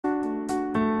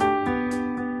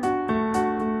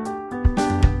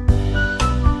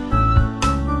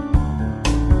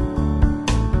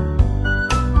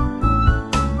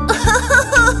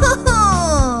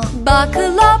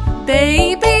Buckle up,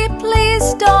 baby,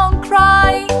 please don't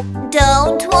cry.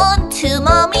 Don't want to,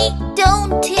 mommy,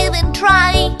 don't even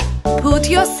try. Put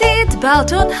your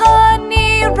seatbelt on,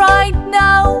 honey, right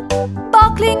now.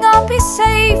 Buckling up is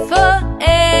safer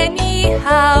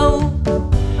anyhow.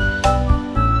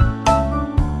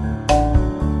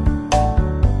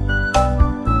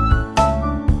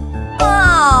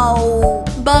 Ow!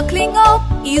 Buckling up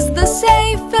is the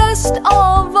safest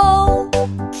of all.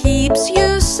 Keeps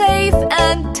you safe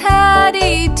and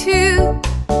Teddy too.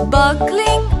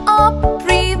 Buckling up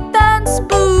prevents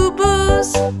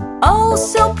boo-boos.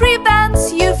 Also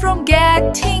prevents you from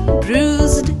getting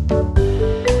bruised.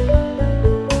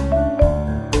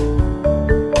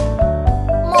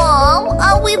 Mom,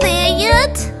 are we there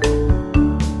yet?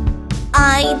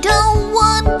 I don't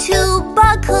want to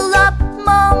buckle up,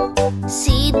 Mom.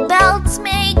 Seatbelts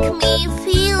make me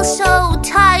feel so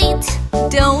tight.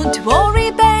 Don't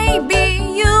worry,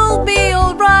 baby, you'll be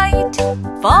alright.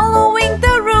 Following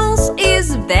the rules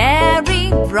is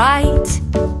very right.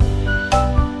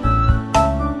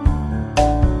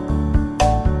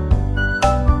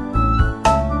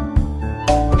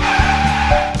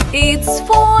 It's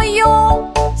for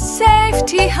your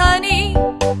safety, honey.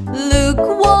 Look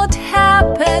what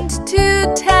happened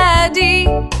to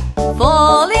Teddy.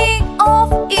 Falling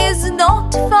off is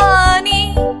not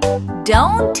funny.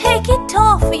 Don't take it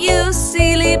off, you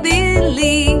silly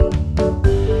Billy.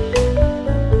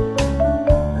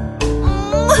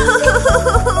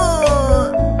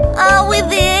 Are we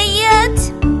there yet?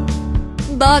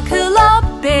 Buckle up,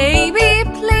 baby,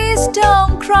 please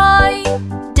don't cry.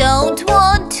 Don't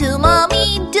want to,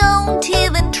 mommy, don't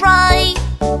even try.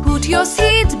 Put your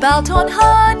seatbelt on,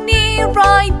 honey,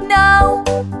 right now.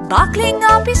 Buckling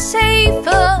up is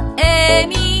safer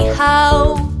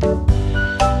anyhow.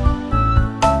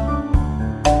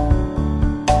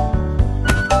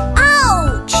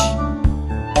 Ouch!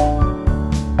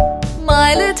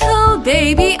 My little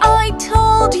baby, I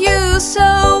told you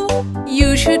so.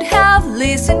 You should have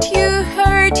listened, you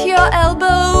hurt your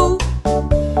elbow.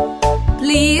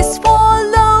 Please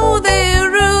follow the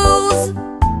rules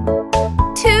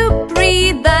to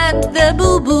prevent the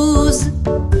boo-boos.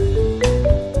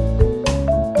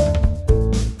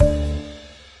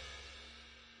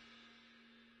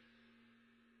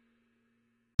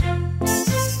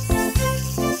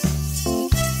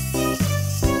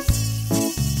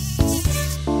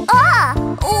 Ah!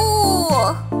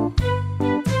 Ooh!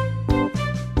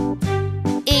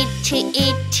 Itchy,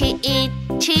 itchy,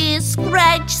 itchy,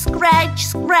 scratch, scratch,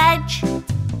 scratch.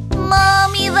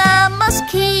 Mommy, the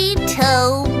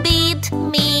mosquito bit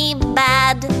me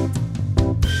bad.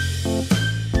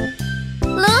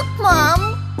 Look, Mom.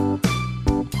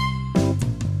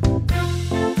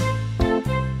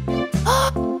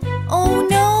 Oh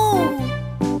no!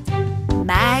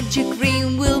 Magic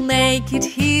cream will make it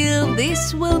heal.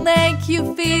 This will make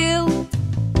you feel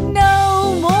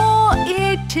no more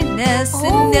itchiness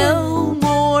and no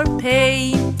more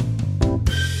pain.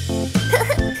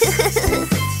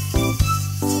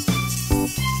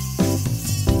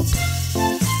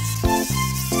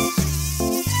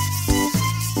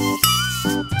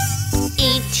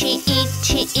 Itchy,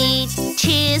 itchy,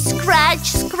 itchy,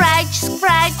 scratch, scratch,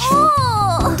 scratch.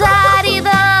 Oh. Daddy,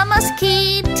 the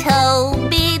mosquito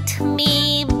bit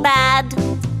me bad.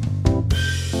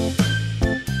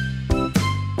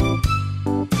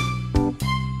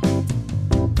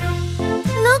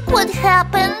 Look what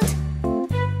happened.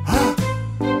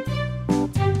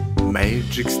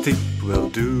 Magic stick will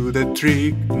do the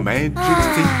trick. Magic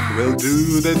stick will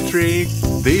do the trick.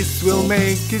 This will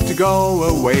make it go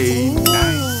away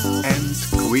nice and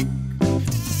quick.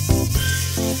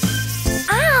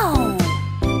 Ow!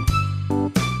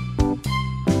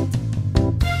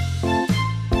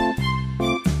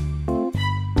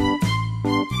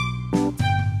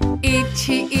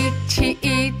 Itchy, itchy,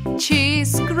 itchy,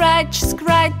 scratch,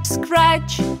 scratch,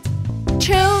 scratch.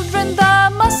 Children,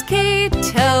 the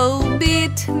mosquito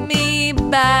bit me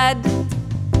bad.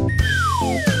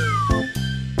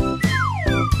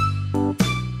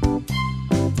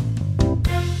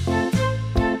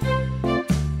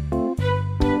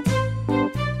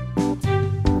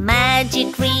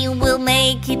 Magic cream will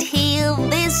make it heal.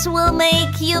 This will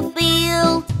make you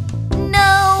feel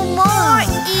no more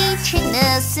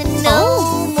itchiness and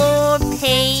no more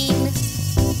pain.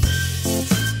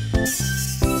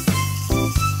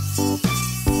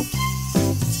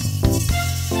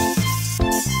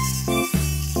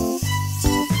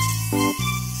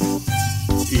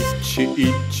 Itchy,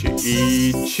 itchy,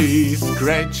 itchy,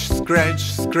 scratch, scratch,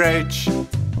 scratch.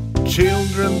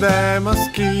 Children, the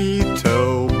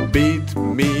mosquito bit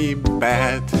me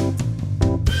bad.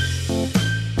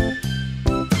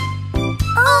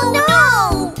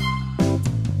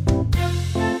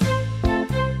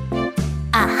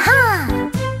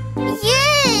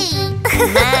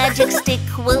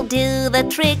 stick will do the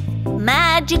trick.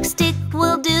 Magic stick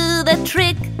will do the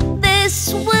trick.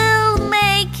 This will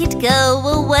make it go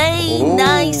away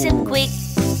nice and quick.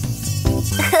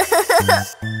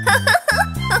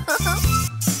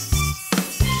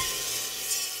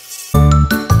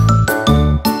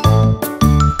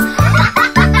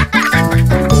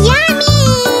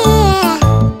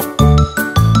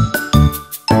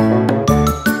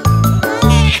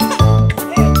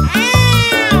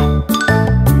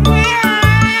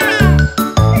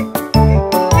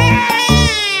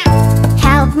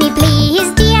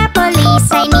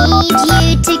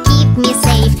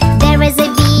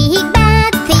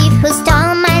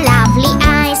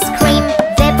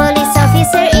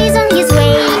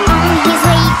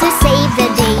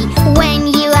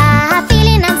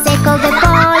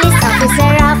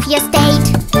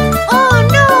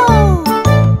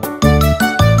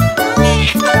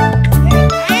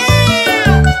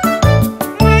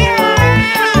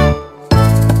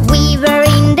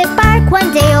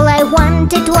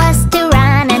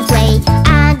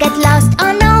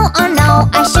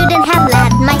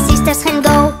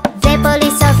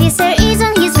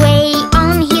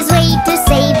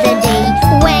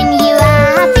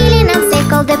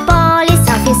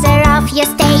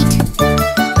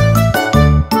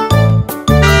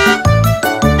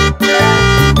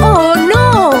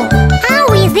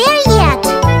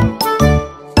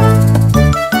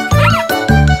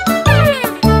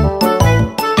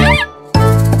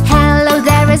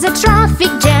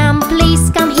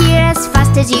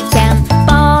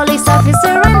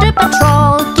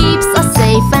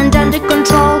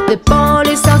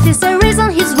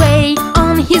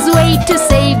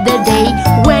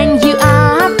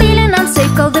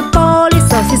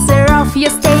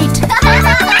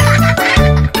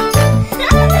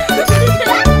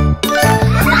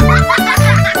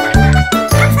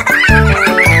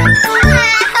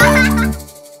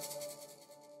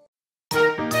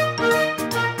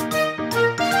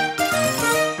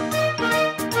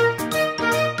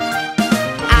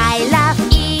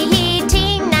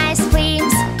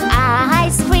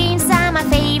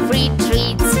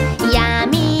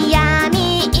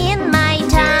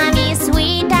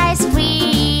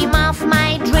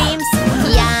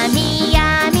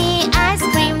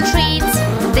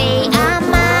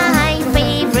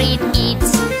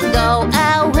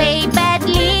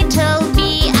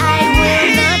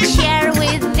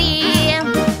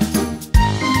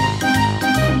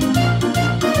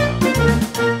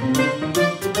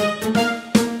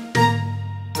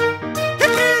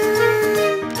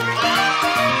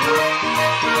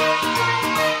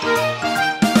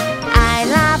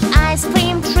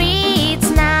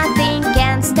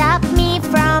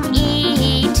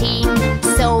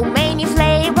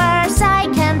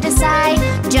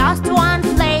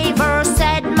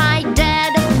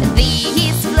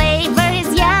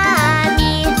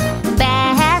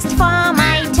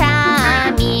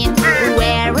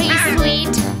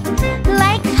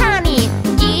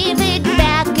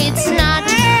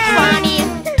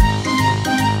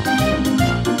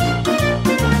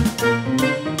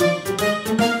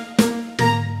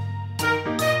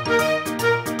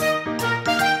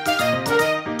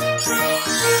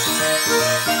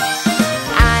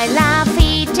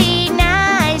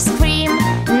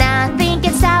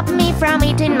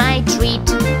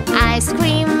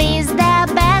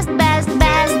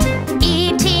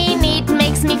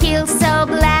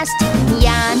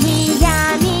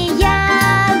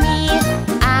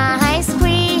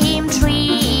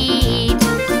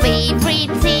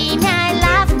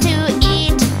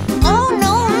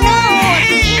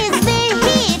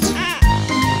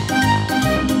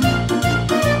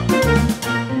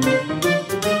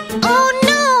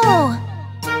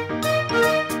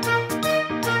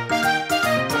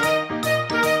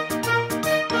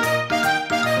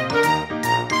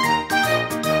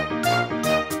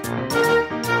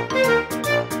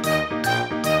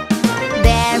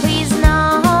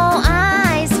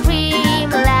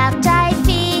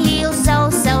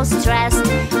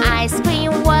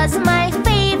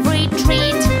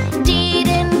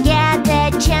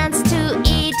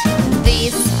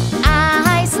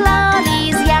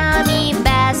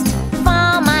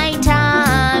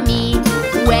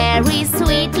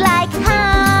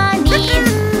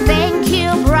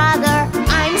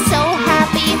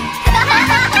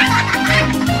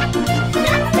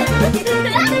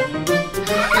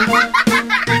 Ha ha ha!